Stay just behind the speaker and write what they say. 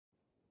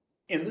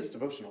In this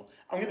devotional,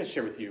 I'm going to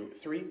share with you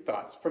 3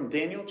 thoughts from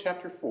Daniel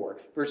chapter 4,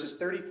 verses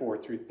 34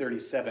 through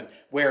 37,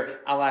 where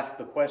I'll ask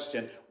the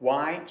question,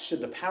 why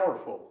should the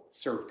powerful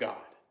serve God?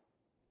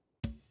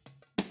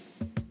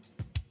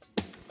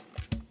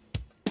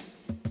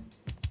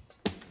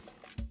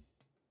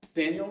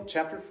 Daniel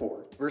chapter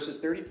 4, verses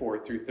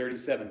 34 through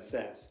 37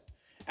 says,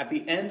 "At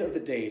the end of the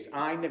days,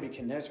 I,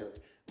 Nebuchadnezzar,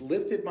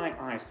 lifted my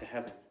eyes to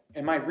heaven,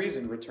 and my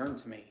reason returned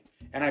to me.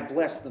 And I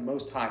blessed the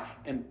Most High,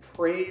 and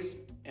praised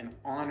and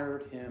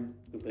honored him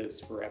who lives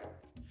forever.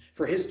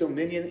 For his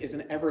dominion is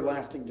an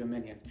everlasting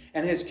dominion,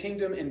 and his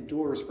kingdom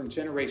endures from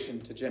generation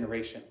to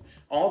generation.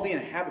 All the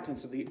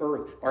inhabitants of the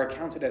earth are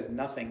accounted as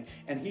nothing,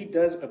 and he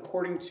does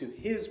according to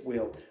his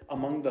will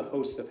among the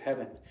hosts of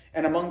heaven,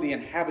 and among the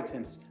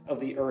inhabitants of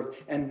the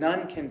earth, and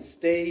none can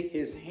stay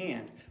his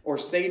hand, or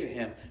say to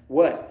him,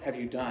 'What have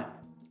you done?'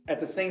 At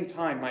the same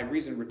time, my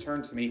reason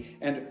returned to me,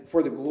 and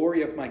for the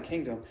glory of my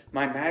kingdom,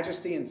 my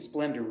majesty and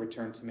splendor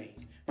returned to me.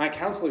 My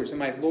counselors and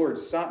my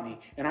lords sought me,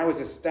 and I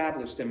was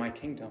established in my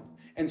kingdom,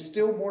 and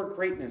still more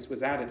greatness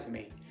was added to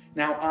me.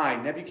 Now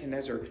I,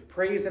 Nebuchadnezzar,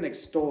 praise and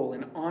extol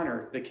and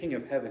honor the King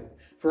of heaven,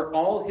 for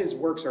all his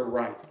works are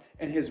right,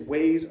 and his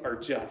ways are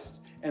just,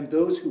 and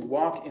those who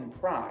walk in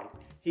pride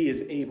he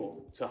is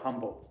able to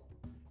humble."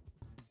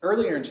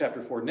 Earlier in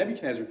chapter 4,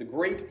 Nebuchadnezzar, the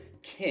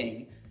great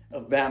king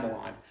of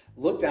Babylon,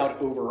 looked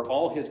out over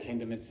all his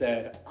kingdom and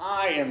said,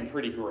 "I am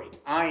pretty great.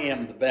 I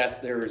am the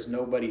best. There is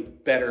nobody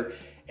better."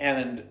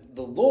 And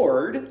the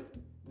Lord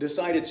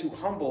decided to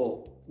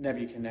humble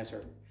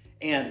Nebuchadnezzar.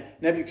 And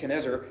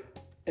Nebuchadnezzar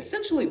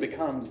essentially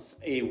becomes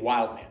a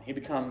wild man. He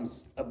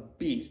becomes a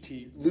beast.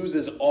 He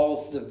loses all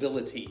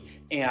civility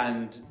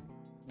and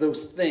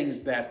those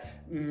things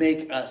that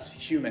make us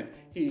human.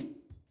 He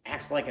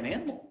acts like an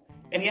animal.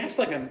 And he acts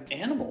like an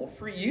animal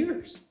for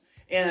years.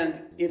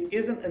 And it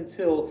isn't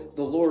until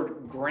the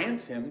Lord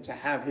grants him to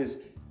have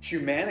his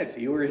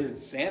humanity or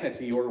his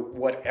sanity or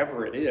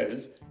whatever it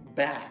is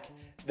back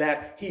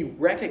that he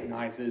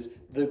recognizes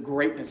the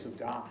greatness of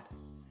God.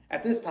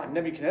 At this time,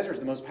 Nebuchadnezzar is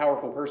the most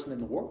powerful person in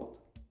the world.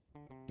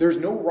 There's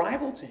no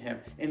rival to him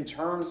in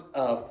terms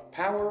of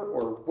power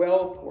or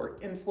wealth or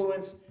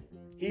influence.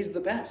 He's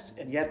the best,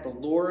 and yet the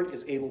Lord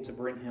is able to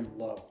bring him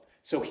low.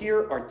 So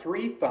here are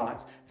 3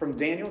 thoughts from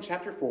Daniel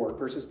chapter 4,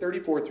 verses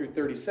 34 through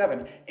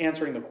 37,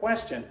 answering the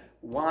question,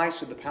 why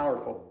should the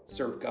powerful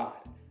serve God?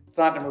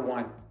 Thought number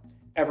 1,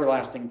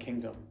 everlasting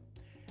kingdom.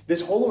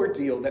 This whole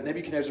ordeal that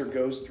Nebuchadnezzar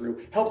goes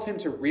through helps him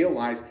to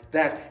realize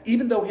that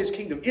even though his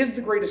kingdom is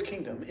the greatest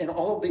kingdom in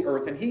all of the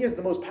earth, and he is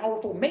the most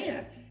powerful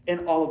man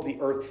in all of the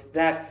earth,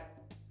 that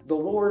the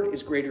Lord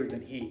is greater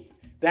than he.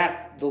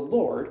 That the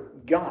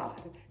Lord,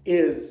 God,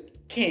 is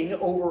king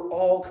over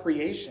all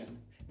creation.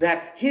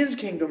 That his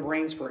kingdom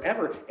reigns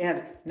forever.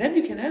 And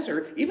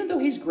Nebuchadnezzar, even though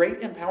he's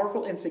great and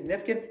powerful and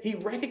significant, he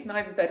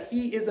recognizes that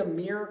he is a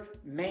mere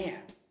man.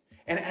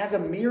 And as a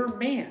mere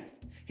man,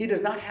 he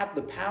does not have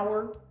the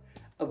power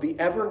of the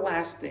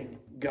everlasting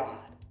God.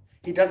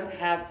 He doesn't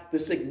have the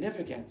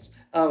significance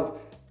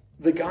of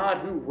the God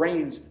who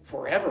reigns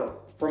forever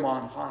from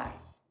on high.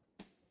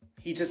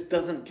 He just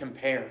doesn't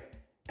compare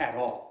at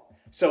all.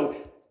 So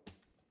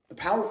the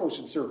powerful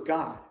should serve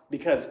God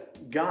because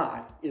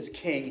God is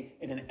king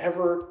in an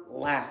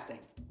everlasting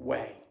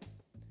way.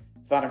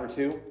 Thought number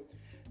 2,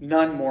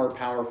 none more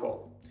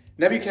powerful.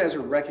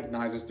 Nebuchadnezzar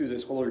recognizes through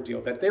this whole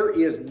ordeal that there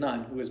is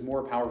none who is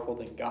more powerful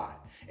than God.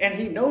 And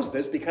he knows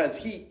this because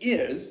he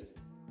is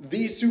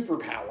the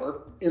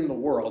superpower in the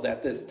world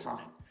at this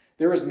time.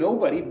 There is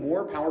nobody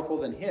more powerful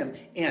than him,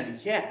 and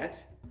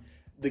yet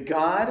the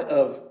God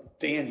of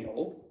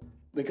Daniel,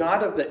 the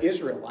God of the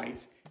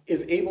Israelites,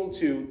 is able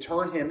to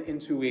turn him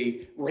into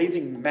a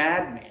raving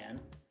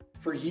madman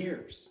for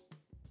years.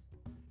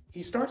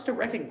 He starts to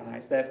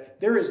recognize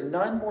that there is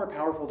none more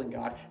powerful than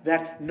God,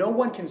 that no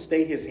one can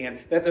stay his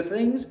hand, that the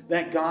things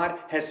that God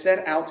has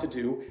set out to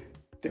do,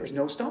 there's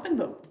no stopping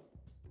them.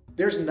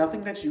 There's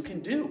nothing that you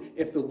can do.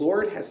 If the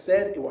Lord has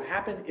said it will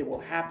happen, it will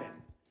happen.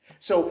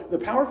 So the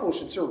powerful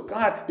should serve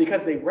God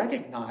because they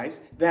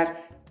recognize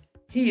that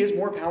he is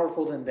more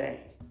powerful than they.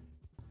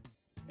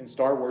 In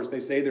Star Wars, they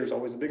say there's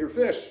always a bigger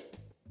fish.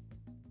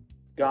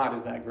 God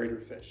is that greater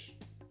fish.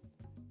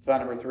 Thought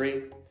number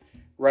 3,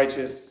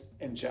 righteous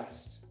and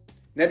just.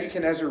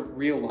 Nebuchadnezzar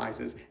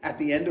realizes at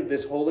the end of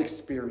this whole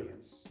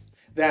experience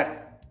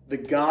that the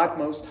God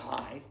Most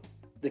High,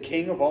 the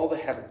King of all the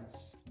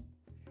heavens,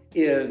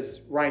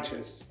 is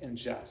righteous and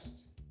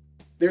just.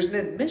 There's an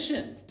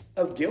admission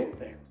of guilt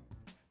there.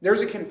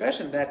 There's a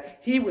confession that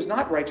he was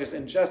not righteous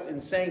and just in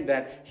saying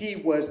that he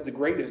was the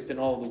greatest in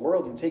all of the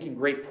world and taking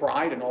great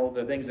pride in all of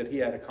the things that he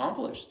had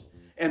accomplished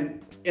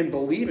and in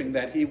believing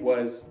that he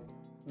was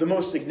the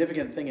most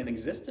significant thing in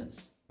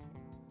existence.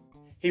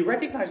 He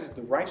recognizes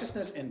the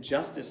righteousness and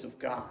justice of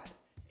God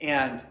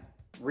and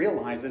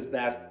realizes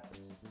that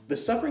the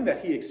suffering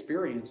that he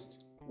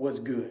experienced was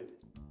good.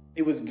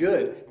 It was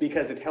good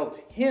because it helped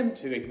him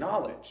to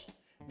acknowledge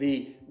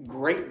the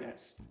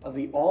greatness of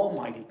the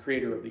almighty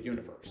creator of the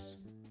universe.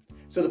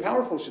 So the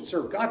powerful should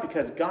serve God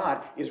because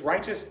God is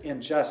righteous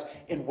and just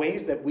in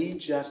ways that we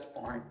just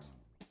aren't.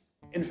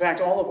 In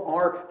fact, all of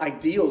our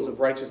ideals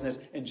of righteousness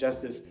and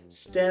justice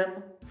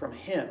stem from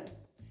Him.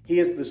 He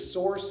is the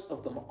source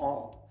of them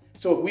all.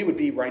 So if we would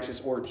be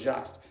righteous or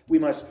just, we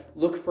must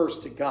look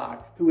first to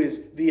God, who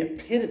is the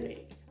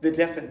epitome, the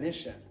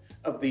definition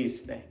of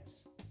these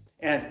things.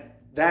 And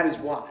that is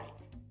why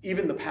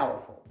even the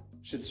powerful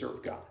should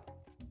serve God.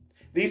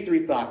 These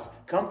three thoughts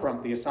come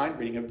from the assigned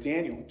reading of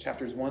Daniel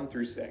chapters 1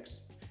 through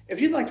 6.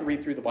 If you'd like to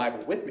read through the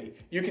Bible with me,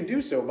 you can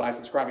do so by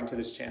subscribing to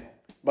this channel,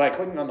 by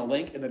clicking on the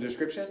link in the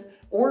description,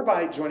 or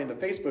by joining the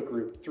Facebook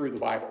group Through the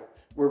Bible,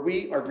 where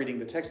we are reading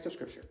the text of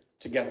Scripture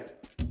together.